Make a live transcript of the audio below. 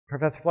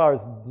Professor Flowers,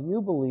 do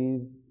you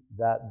believe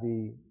that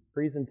the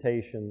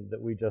presentation that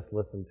we just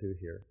listened to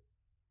here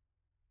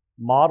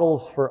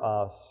models for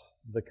us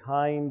the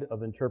kind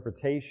of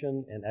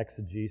interpretation and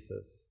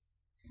exegesis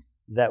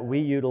that we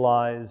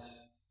utilize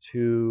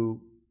to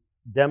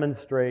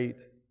demonstrate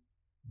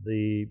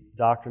the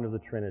doctrine of the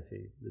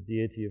Trinity, the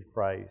deity of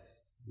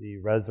Christ, the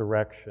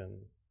resurrection,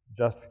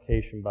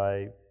 justification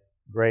by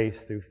grace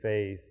through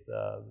faith,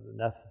 the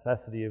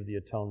necessity of the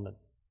atonement?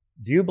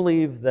 Do you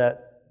believe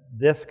that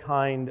this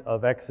kind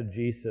of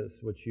exegesis,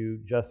 which you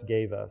just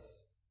gave us,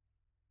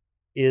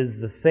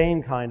 is the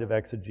same kind of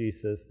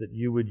exegesis that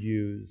you would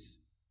use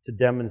to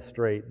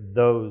demonstrate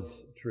those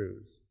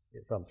truths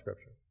from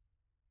Scripture?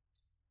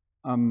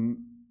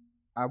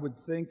 I would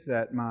think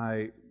that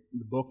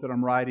the book that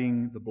I'm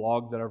writing, the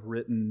blog that I've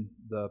written,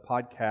 the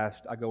podcast,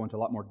 I go into a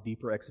lot more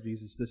deeper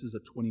exegesis. This is a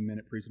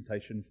 20-minute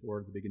presentation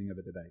for the beginning of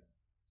a debate.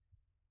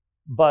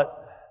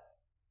 But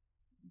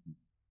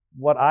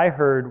what I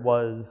heard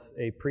was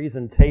a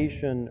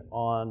presentation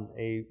on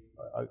a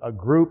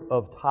group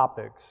of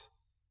topics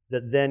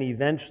that then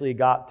eventually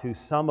got to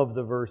some of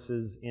the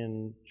verses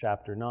in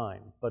chapter 9.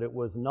 But it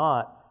was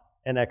not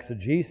an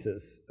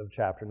exegesis of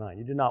chapter 9.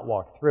 You did not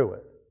walk through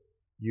it.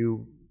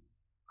 You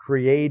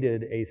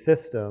created a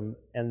system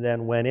and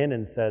then went in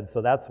and said,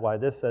 so that's why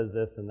this says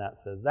this and that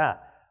says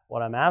that.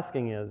 What I'm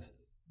asking is,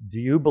 do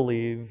you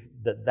believe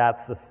that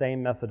that's the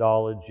same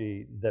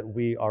methodology that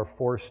we are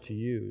forced to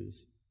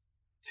use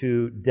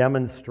to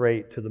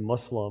demonstrate to the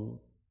Muslim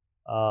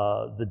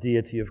the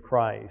deity of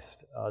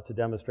Christ, to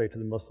demonstrate to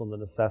the Muslim the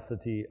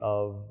necessity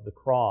of the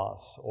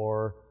cross,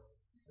 or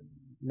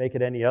make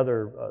it any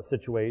other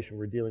situation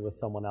we're dealing with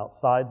someone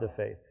outside the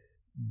faith?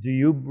 Do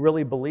you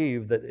really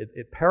believe that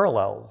it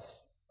parallels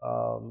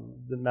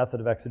the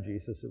method of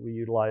exegesis that we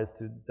utilize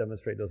to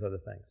demonstrate those other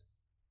things?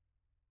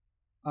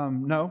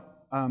 No.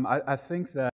 I think that